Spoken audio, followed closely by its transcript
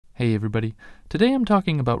Hey everybody, today I'm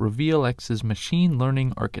talking about RevealX's machine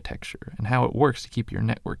learning architecture and how it works to keep your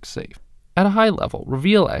network safe. At a high level,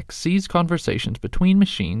 RevealX sees conversations between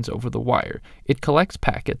machines over the wire. It collects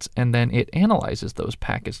packets and then it analyzes those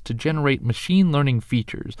packets to generate machine learning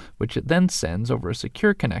features, which it then sends over a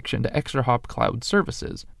secure connection to ExtraHop Cloud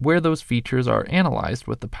Services, where those features are analyzed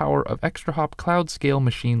with the power of ExtraHop Cloud Scale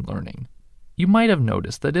Machine Learning. You might have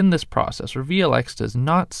noticed that in this process, RevealX does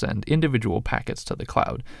not send individual packets to the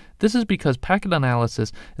cloud. This is because packet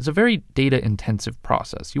analysis is a very data-intensive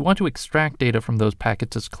process. You want to extract data from those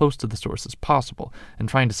packets as close to the source as possible, and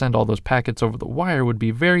trying to send all those packets over the wire would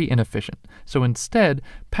be very inefficient. So instead,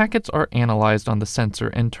 packets are analyzed on the sensor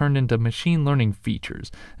and turned into machine learning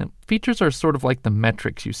features. And features are sort of like the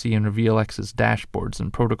metrics you see in RevealX's dashboards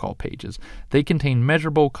and protocol pages. They contain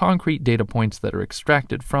measurable, concrete data points that are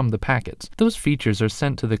extracted from the packets. Those features are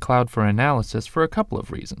sent to the cloud for analysis for a couple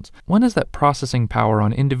of reasons. One is that processing power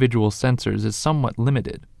on individual sensors is somewhat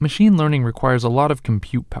limited. Machine learning requires a lot of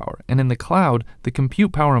compute power, and in the cloud, the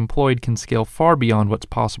compute power employed can scale far beyond what's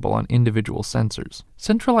possible on individual sensors.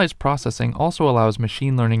 Centralized processing also allows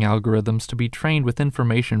machine learning algorithms to be trained with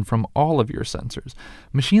information from all of your sensors.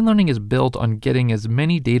 Machine learning is built on getting as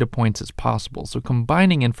many data points as possible, so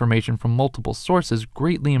combining information from multiple sources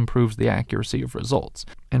greatly improves the accuracy of results.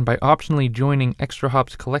 And by optionally joining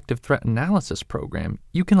ExtraHop's collective threat analysis program,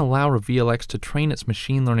 you can allow RevealX to train its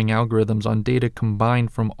machine learning algorithms on data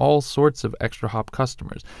combined from all sorts of ExtraHop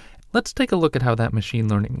customers. Let's take a look at how that machine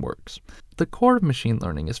learning works. The core of machine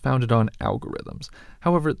learning is founded on algorithms.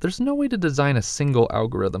 However, there's no way to design a single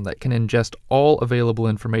algorithm that can ingest all available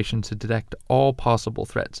information to detect all possible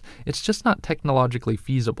threats. It's just not technologically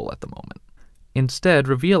feasible at the moment. Instead,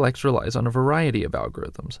 RevealX relies on a variety of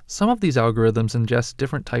algorithms. Some of these algorithms ingest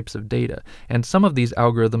different types of data, and some of these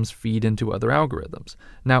algorithms feed into other algorithms.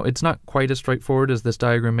 Now, it's not quite as straightforward as this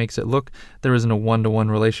diagram makes it look. There isn't a one-to-one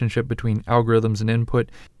relationship between algorithms and input.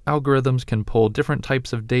 Algorithms can pull different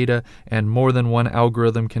types of data, and more than one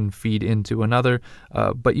algorithm can feed into another,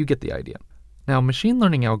 but you get the idea. Now, machine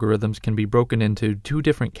learning algorithms can be broken into two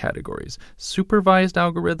different categories: supervised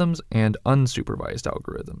algorithms and unsupervised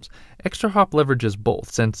algorithms. ExtraHop leverages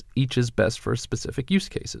both, since each is best for specific use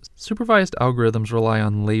cases. Supervised algorithms rely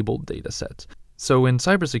on labeled datasets. So in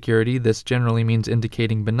cybersecurity, this generally means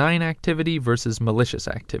indicating benign activity versus malicious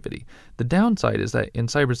activity. The downside is that in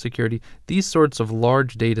cybersecurity, these sorts of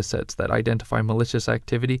large datasets that identify malicious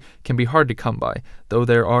activity can be hard to come by, though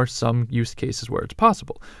there are some use cases where it's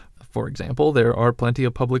possible. For example, there are plenty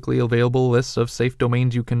of publicly available lists of safe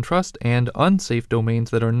domains you can trust and unsafe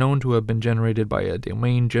domains that are known to have been generated by a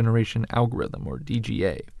domain generation algorithm, or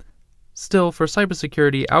DGA. Still, for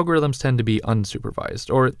cybersecurity, algorithms tend to be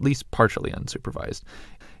unsupervised, or at least partially unsupervised.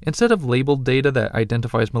 Instead of labeled data that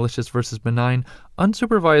identifies malicious versus benign,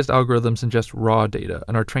 unsupervised algorithms ingest raw data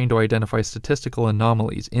and are trained to identify statistical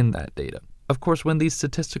anomalies in that data. Of course, when these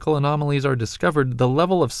statistical anomalies are discovered, the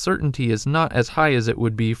level of certainty is not as high as it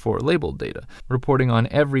would be for labeled data. Reporting on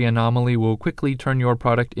every anomaly will quickly turn your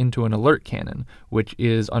product into an alert cannon, which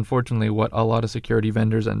is unfortunately what a lot of security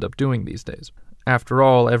vendors end up doing these days. After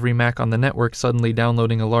all, every Mac on the network suddenly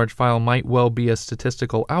downloading a large file might well be a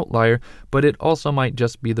statistical outlier, but it also might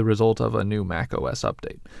just be the result of a new Mac OS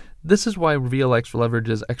update. This is why RevealX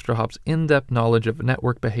leverages ExtraHop's in-depth knowledge of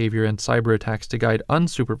network behavior and cyber attacks to guide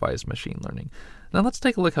unsupervised machine learning. Now let's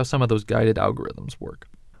take a look how some of those guided algorithms work.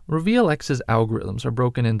 RevealX's algorithms are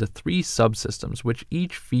broken into three subsystems, which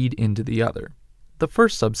each feed into the other. The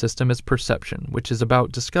first subsystem is perception, which is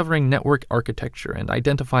about discovering network architecture and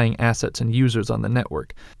identifying assets and users on the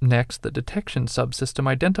network. Next, the detection subsystem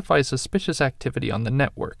identifies suspicious activity on the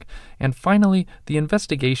network. And finally, the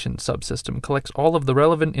investigation subsystem collects all of the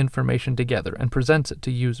relevant information together and presents it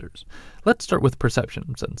to users. Let's start with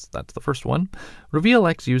perception, since that's the first one.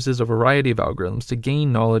 RevealX uses a variety of algorithms to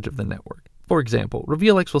gain knowledge of the network. For example,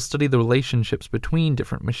 RevealX will study the relationships between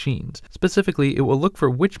different machines. Specifically, it will look for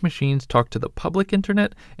which machines talk to the public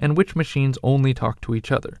internet and which machines only talk to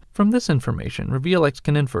each other. From this information, RevealX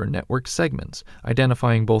can infer network segments,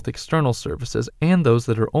 identifying both external services and those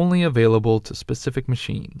that are only available to specific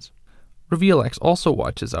machines. RevealX also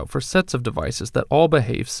watches out for sets of devices that all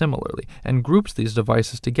behave similarly and groups these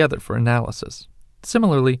devices together for analysis.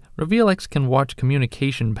 Similarly, RevealX can watch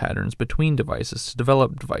communication patterns between devices to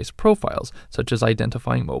develop device profiles, such as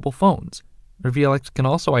identifying mobile phones. RevealX can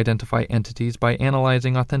also identify entities by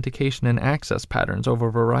analyzing authentication and access patterns over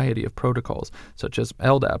a variety of protocols, such as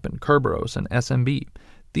LDAP and Kerberos and SMB.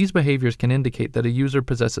 These behaviors can indicate that a user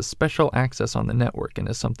possesses special access on the network and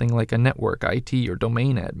is something like a network IT or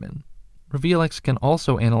domain admin. RevealX can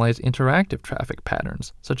also analyze interactive traffic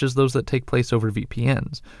patterns, such as those that take place over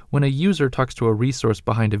VPNs. When a user talks to a resource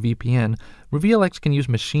behind a VPN, RevealX can use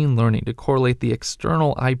machine learning to correlate the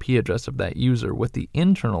external IP address of that user with the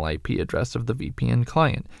internal IP address of the VPN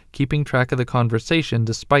client, keeping track of the conversation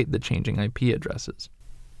despite the changing IP addresses.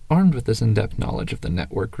 Armed with this in-depth knowledge of the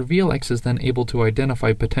network, RevealX is then able to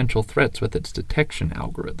identify potential threats with its detection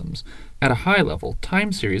algorithms. At a high level,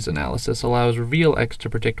 time series analysis allows RevealX to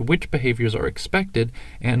predict which behaviors are expected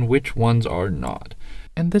and which ones are not.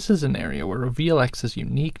 And this is an area where RevealX's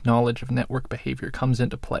unique knowledge of network behavior comes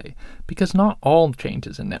into play, because not all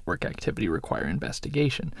changes in network activity require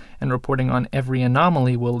investigation, and reporting on every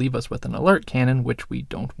anomaly will leave us with an alert cannon which we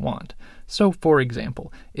don't want. So, for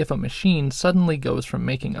example, if a machine suddenly goes from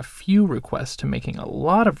making a few requests to making a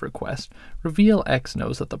lot of requests, RevealX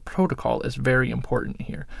knows that the protocol is very important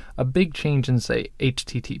here. A big change in, say,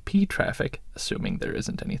 HTTP traffic, assuming there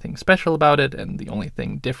isn't anything special about it and the only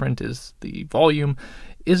thing different is the volume,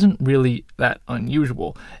 isn't really that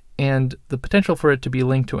unusual, and the potential for it to be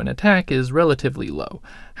linked to an attack is relatively low.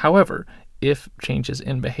 However, if changes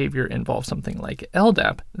in behavior involve something like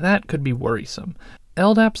LDAP, that could be worrisome.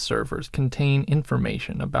 LDAP servers contain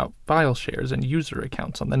information about file shares and user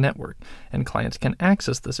accounts on the network, and clients can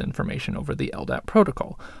access this information over the LDAP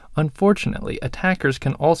protocol. Unfortunately, attackers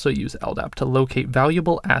can also use LDAP to locate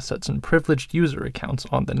valuable assets and privileged user accounts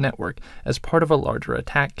on the network as part of a larger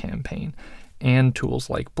attack campaign. And tools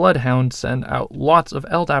like Bloodhound send out lots of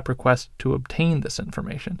LDAP requests to obtain this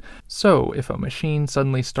information. So, if a machine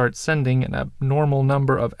suddenly starts sending an abnormal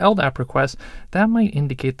number of LDAP requests, that might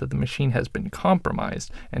indicate that the machine has been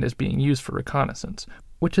compromised and is being used for reconnaissance,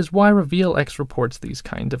 which is why RevealX reports these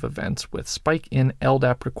kinds of events with spike in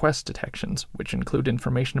LDAP request detections, which include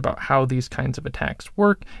information about how these kinds of attacks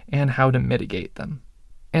work and how to mitigate them.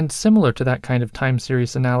 And similar to that kind of time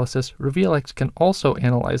series analysis, RevealX can also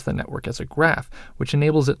analyze the network as a graph, which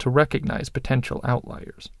enables it to recognize potential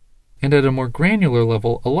outliers. And at a more granular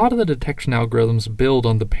level, a lot of the detection algorithms build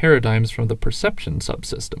on the paradigms from the perception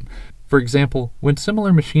subsystem. For example, when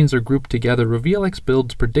similar machines are grouped together, RevealX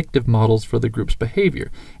builds predictive models for the group's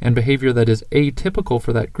behavior, and behavior that is atypical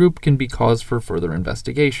for that group can be cause for further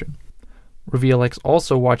investigation. RevealX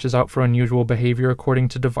also watches out for unusual behavior according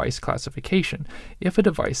to device classification. If a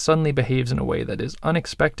device suddenly behaves in a way that is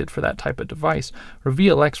unexpected for that type of device,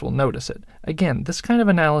 RevealX will notice it. Again, this kind of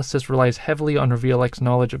analysis relies heavily on RevealX's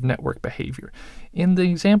knowledge of network behavior. In the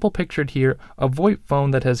example pictured here, a VoIP phone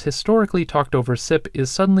that has historically talked over SIP is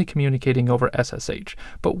suddenly communicating over SSH.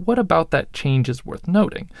 But what about that change is worth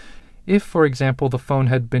noting? If, for example, the phone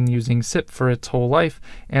had been using SIP for its whole life,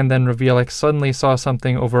 and then RevealX suddenly saw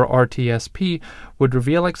something over RTSP, would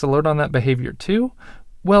RevealX alert on that behavior too?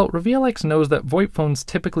 Well, RevealX knows that VoIP phones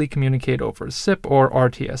typically communicate over SIP or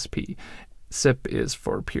RTSP. SIP is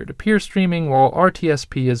for peer-to-peer streaming, while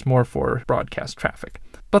RTSP is more for broadcast traffic.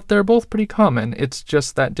 But they're both pretty common, it's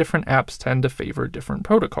just that different apps tend to favor different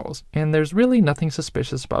protocols, and there's really nothing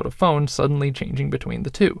suspicious about a phone suddenly changing between the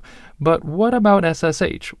two. But what about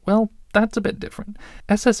SSH? Well, that's a bit different.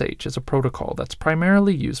 SSH is a protocol that's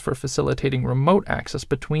primarily used for facilitating remote access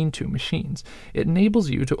between two machines. It enables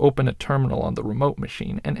you to open a terminal on the remote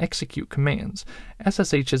machine and execute commands.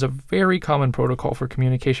 SSH is a very common protocol for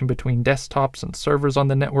communication between desktops and servers on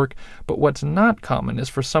the network, but what's not common is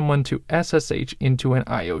for someone to SSH into an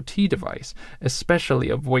IoT device, especially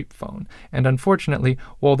a VoIP phone. And unfortunately,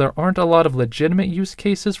 while there aren't a lot of legitimate use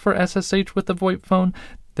cases for SSH with a VoIP phone,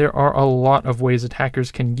 there are a lot of ways attackers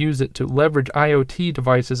can use it to leverage IoT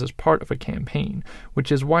devices as part of a campaign, which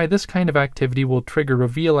is why this kind of activity will trigger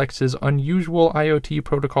RevealX's unusual IoT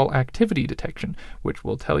protocol activity detection, which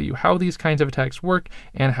will tell you how these kinds of attacks work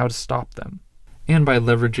and how to stop them. And by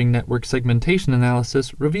leveraging network segmentation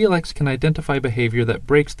analysis, RevealX can identify behavior that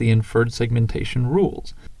breaks the inferred segmentation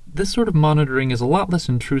rules. This sort of monitoring is a lot less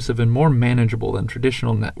intrusive and more manageable than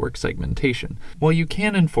traditional network segmentation. While you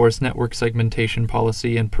can enforce network segmentation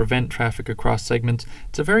policy and prevent traffic across segments,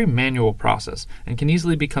 it's a very manual process and can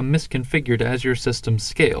easily become misconfigured as your systems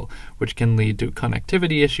scale, which can lead to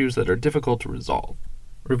connectivity issues that are difficult to resolve.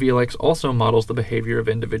 RevealX also models the behavior of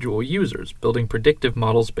individual users, building predictive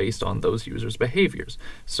models based on those users' behaviors.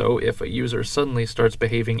 So if a user suddenly starts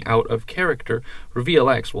behaving out of character,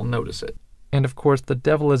 RevealX will notice it. And of course, the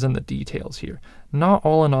devil is in the details here. Not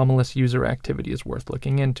all anomalous user activity is worth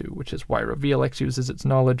looking into, which is why RevealX uses its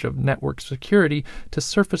knowledge of network security to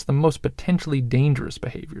surface the most potentially dangerous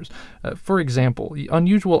behaviors. For example, the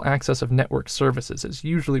unusual access of network services is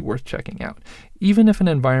usually worth checking out, even if an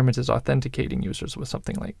environment is authenticating users with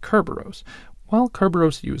something like Kerberos. While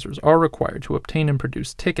Kerberos users are required to obtain and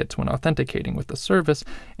produce tickets when authenticating with the service,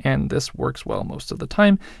 and this works well most of the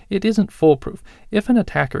time, it isn't foolproof. If an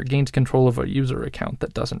attacker gains control of a user account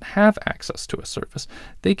that doesn't have access to a service,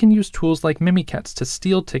 they can use tools like Mimikatz to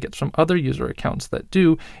steal tickets from other user accounts that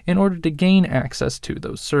do in order to gain access to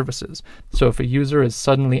those services. So if a user is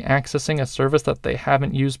suddenly accessing a service that they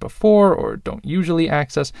haven't used before or don't usually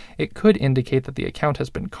access, it could indicate that the account has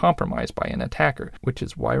been compromised by an attacker, which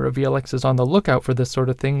is why RevealX is on the lookout for this sort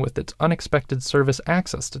of thing with its unexpected service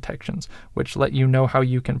access detections, which let you know how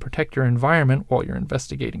you can protect your environment while you're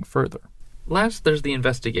investigating further. Last, there's the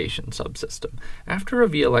investigation subsystem. After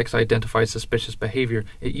RevealX identifies suspicious behavior,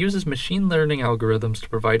 it uses machine learning algorithms to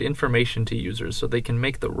provide information to users so they can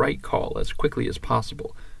make the right call as quickly as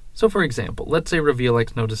possible. So for example, let's say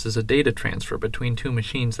RevealX notices a data transfer between two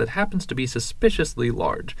machines that happens to be suspiciously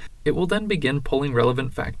large. It will then begin pulling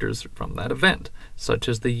relevant factors from that event, such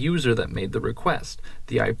as the user that made the request,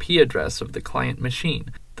 the IP address of the client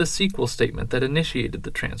machine, the SQL statement that initiated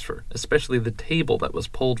the transfer, especially the table that was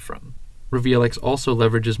pulled from. RevealX also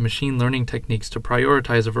leverages machine learning techniques to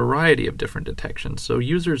prioritize a variety of different detections, so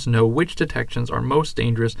users know which detections are most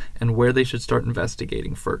dangerous and where they should start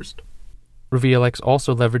investigating first. RevealX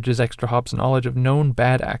also leverages ExtraHop's knowledge of known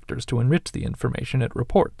bad actors to enrich the information it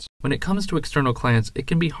reports. When it comes to external clients, it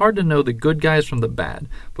can be hard to know the good guys from the bad,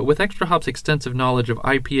 but with ExtraHop's extensive knowledge of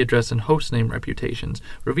IP address and hostname reputations,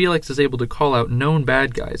 RevealX is able to call out known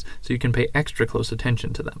bad guys so you can pay extra close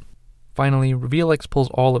attention to them. Finally, RevealX pulls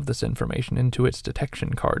all of this information into its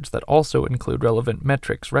detection cards that also include relevant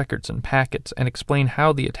metrics, records, and packets, and explain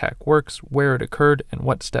how the attack works, where it occurred, and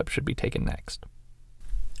what steps should be taken next.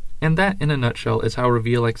 And that, in a nutshell, is how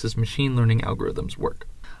RevealX's machine learning algorithms work.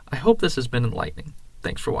 I hope this has been enlightening.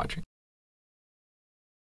 Thanks for watching.